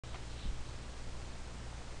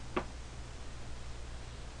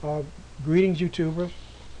Greetings, YouTubers.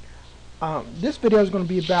 This video is going to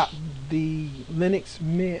be about the Linux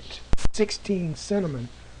Mint 16 Cinnamon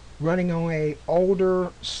running on a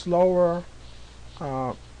older, slower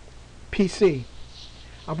PC.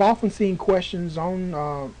 I've often seen questions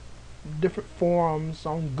on different forums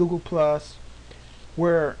on Google Plus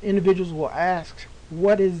where individuals will ask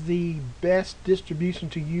what is the best distribution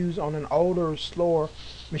to use on an older, slower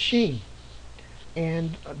machine.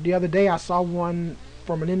 And the other day I saw one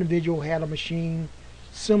from an individual who had a machine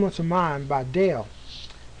similar to mine by Dell.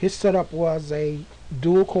 His setup was a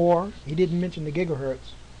dual core. He didn't mention the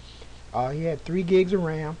gigahertz. He had 3 gigs of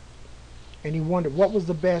RAM, and he wondered what was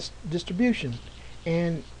the best distribution.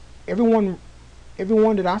 And everyone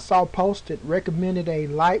that I saw posted recommended a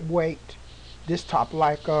lightweight desktop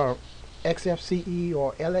like XFCE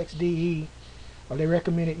or LXDE. They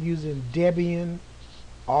recommended using Debian,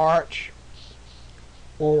 Arch,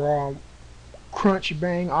 or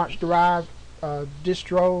Crunchbang, Arch-derived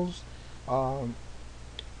distros.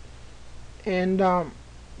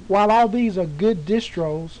 While all these are good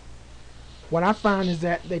distros, what I find is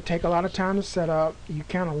that they take a lot of time to set up. You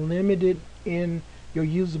kind of limited in your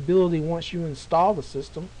usability once you install the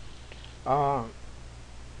system.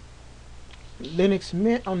 Linux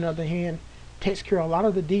Mint, on the other hand, takes care of a lot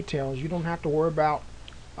of the details. You don't have to worry about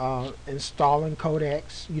installing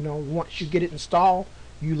codecs. You know, once you get it installed,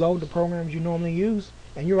 you load the programs you normally use,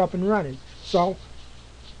 and you're up and running. So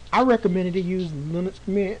I recommended to use Linux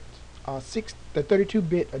Mint the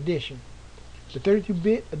 32-bit edition. The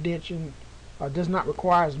 32-bit edition does not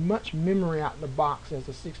require as much memory out of the box as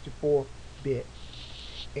the 64-bit.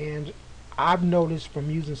 And I've noticed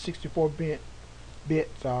from using 64-bit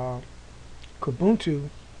Xubuntu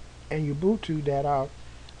and Ubuntu that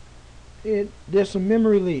there's some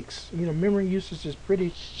memory leaks. You know, memory usage is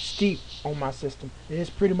pretty steep on my system, and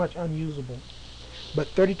it's pretty much unusable. But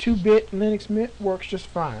 32-bit Linux Mint works just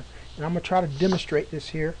fine, and I'm going to try to demonstrate this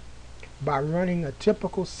here by running a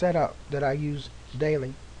typical setup that I use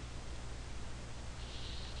daily.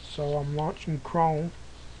 So I'm launching Chrome,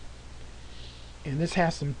 and this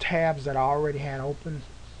has some tabs that I already had open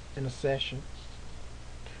in a session.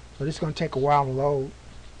 So this is going to take a while to load.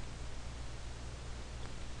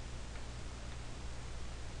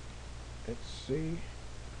 Let's see.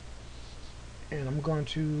 And I'm going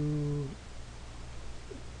to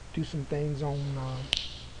do some things on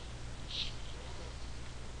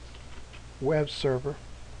web server.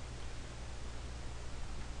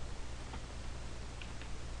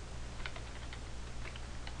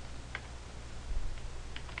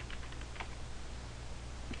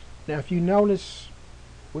 Now if you notice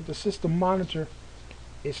with the system monitor,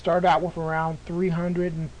 it started out with around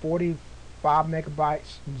 345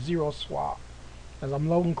 megabytes, zero swap. As I'm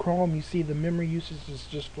loading Chrome, you see the memory usage is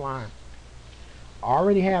just flying. I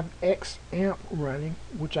already have Xampp running,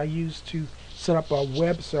 which I use to set up a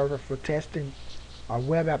web server for testing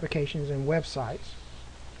web applications and websites.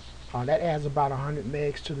 That adds about 100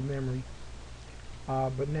 megs to the memory.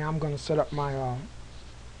 But now I'm going to set up my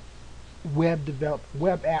web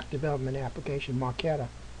app development application, Maqetta.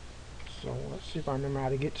 So let's see if I remember how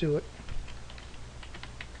to get to it.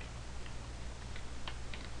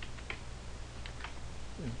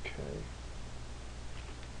 Okay.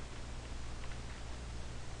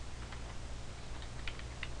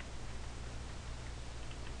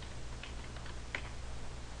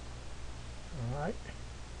 All right.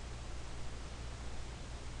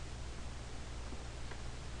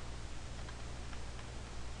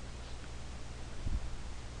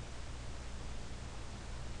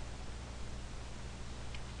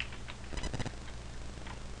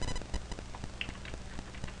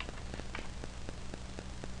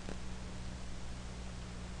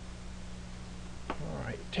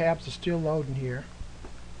 Tabs are still loading here.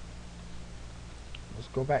 Let's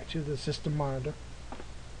go back to the system monitor.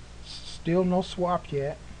 Still no swap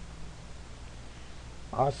yet.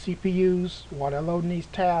 CPUs, while they're loading these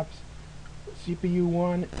tabs, CPU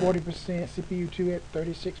 1 at 40%, CPU 2 at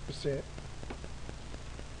 36%.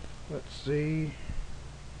 Let's see.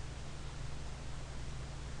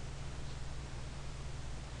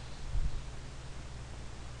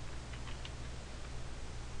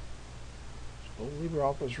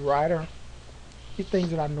 LibreOffice Writer, these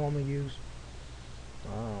things that I normally use.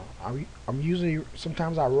 I'm usually,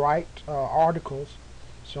 sometimes I write articles,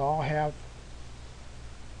 so I'll have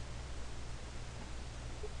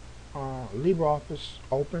LibreOffice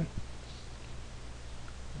open.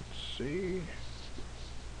 Let's see.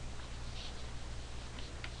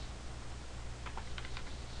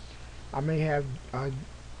 I may have a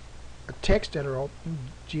text editor open,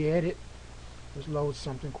 Gedit. Let's load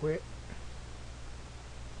something quick.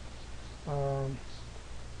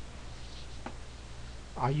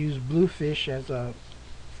 I use Bluefish as a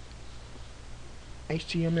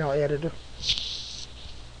HTML editor. Let's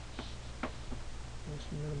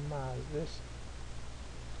minimize this.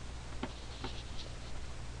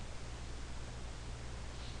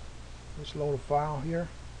 Let's load a file here.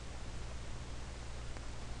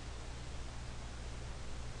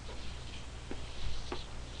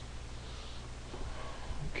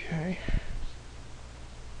 Okay.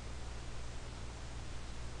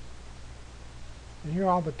 And here are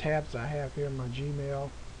all the tabs I have here: my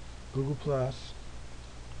Gmail, Google Plus.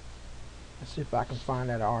 Let's see if I can find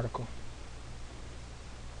that article.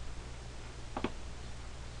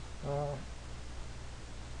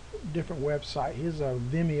 Different website. Here's a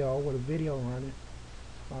Vimeo with a video running.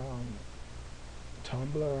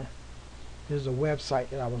 Tumblr. Here's a website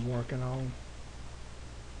that I was working on.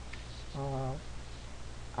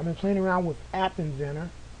 I've been playing around with App Inventor.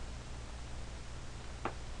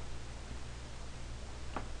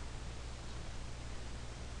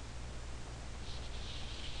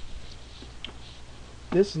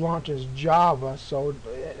 This launches Java, so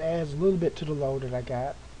it adds a little bit to the load that I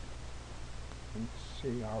got. Let's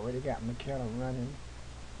see, I already got Maqetta running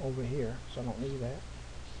over here, so I don't need that.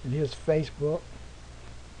 And here's Facebook.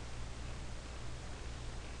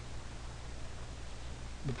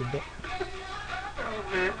 With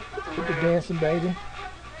the dancing baby.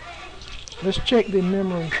 Let's check the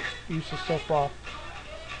memory usage so far.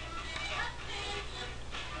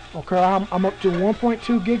 Okay, I'm up to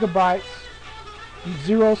 1.2 gigabytes.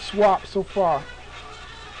 0 swap so far.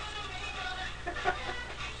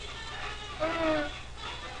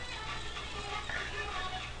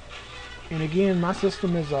 And again, my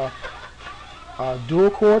system is a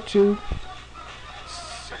dual core 2,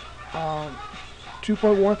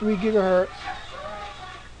 2.13 gigahertz,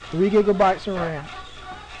 3 gigabytes of RAM,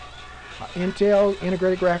 Intel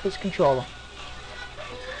integrated graphics controller.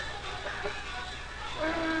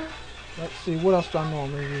 Let's see, what else do I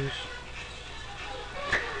normally use?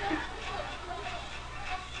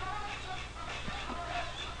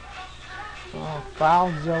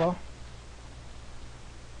 Filezilla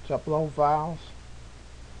to upload files.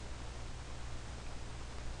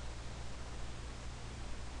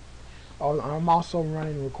 Oh, I'm also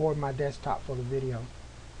running and recording my desktop for the video.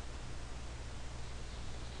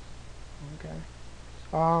 Okay.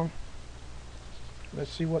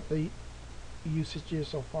 Let's see what the usage is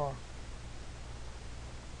so far.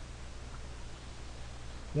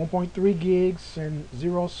 1.3 gigs and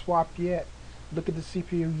 0 swap yet. Look at the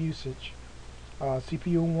CPU usage.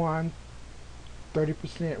 CPU 1,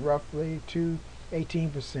 30% roughly, 2,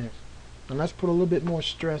 18%. And let's put a little bit more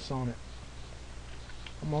stress on it.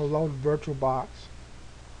 I'm going to load VirtualBox.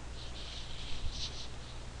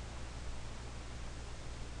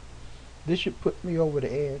 This should put me over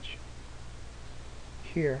the edge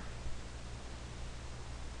here.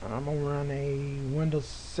 I'm going to run a Windows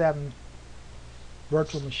 7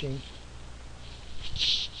 virtual machine.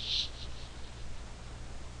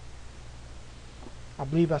 I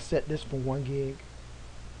believe I set this for 1 gig.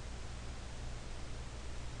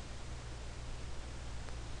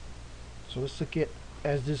 So let's look at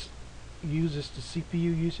as this uses the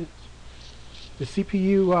CPU usage. The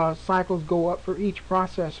CPU cycles go up for each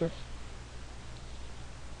processor.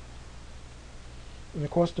 And of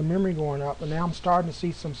course the memory going up, and now I'm starting to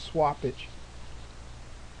see some swappage.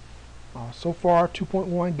 So far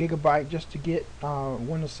 2.1 gigabyte just to get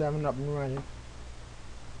Windows 7 up and running,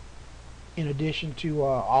 in addition to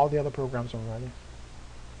all the other programs I'm running.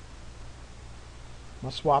 My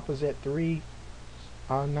swap is at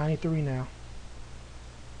 393 now.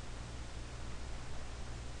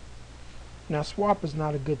 Now swap is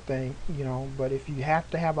not a good thing, you know, but if you have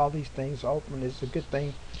to have all these things open, it's a good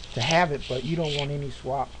thing to have it, but you don't want any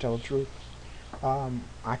swap, to tell the truth.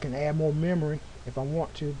 I can add more memory if I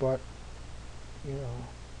want to, but you know,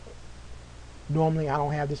 normally I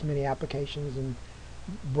don't have this many applications and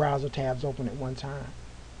browser tabs open at one time.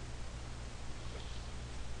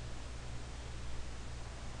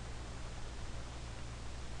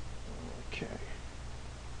 Okay.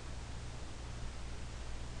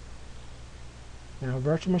 Now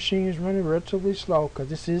virtual machine is running relatively slow because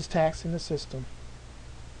this is taxing the system.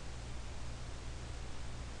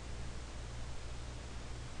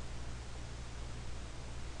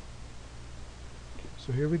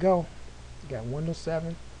 So here we go. We got Windows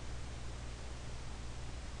 7.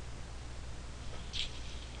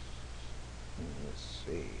 Let's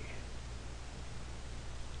see.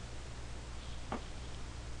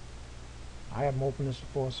 I haven't opened this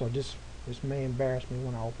before, so this may embarrass me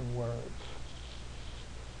when I open Word.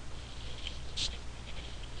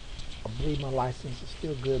 believe my license is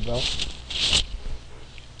still good though.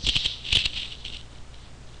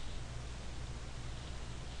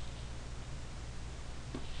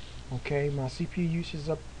 Okay, my CPU usage is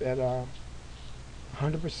up at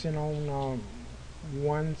 100% on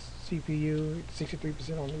one CPU,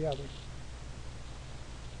 63% on the other.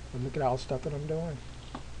 But look at all the stuff that I'm doing.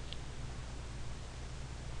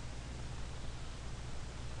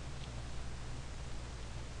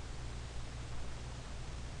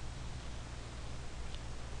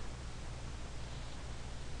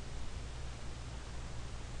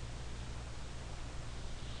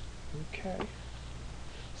 Okay,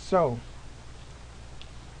 so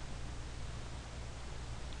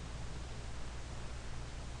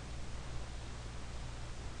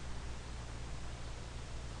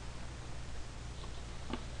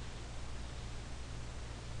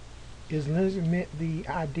is Linux Mint the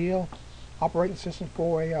ideal operating system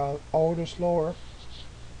for a older, slower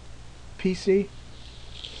PC?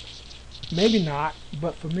 Maybe not,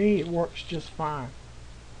 but for me it works just fine.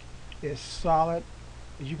 It's solid.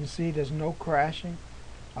 As you can see, there's no crashing.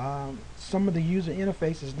 Some of the user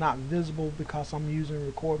interface is not visible because I'm using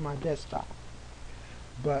Record My Desktop,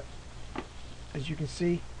 but as you can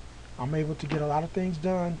see, I'm able to get a lot of things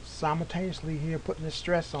done simultaneously here, putting the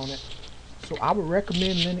stress on it. So I would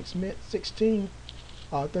recommend Linux Mint 16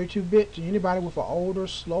 32-bit to anybody with an older,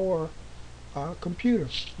 slower computer.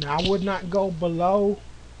 Now I would not go below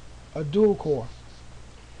a dual core.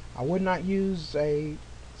 I would not use a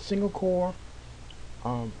single core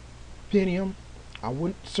Pentium. I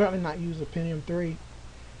would certainly not use a Pentium 3.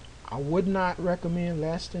 I would not recommend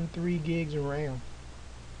less than 3 gigs of RAM.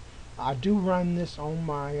 I do run this on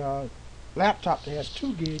my laptop that has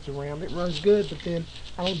 2 gigs of RAM. It runs good, but then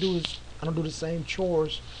I don't do the same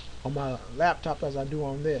chores on my laptop as I do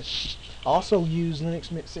on this. I also use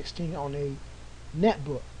Linux Mint 16 on a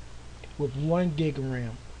netbook with 1 gig of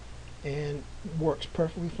RAM, and works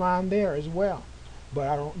perfectly fine there as well. But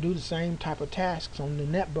I don't do the same type of tasks on the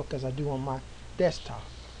netbook as I do on my desktop.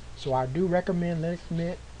 So I do recommend Linux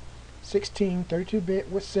Mint 16 32-bit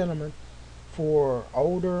with Cinnamon for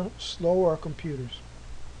older, slower computers.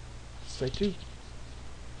 Stay tuned.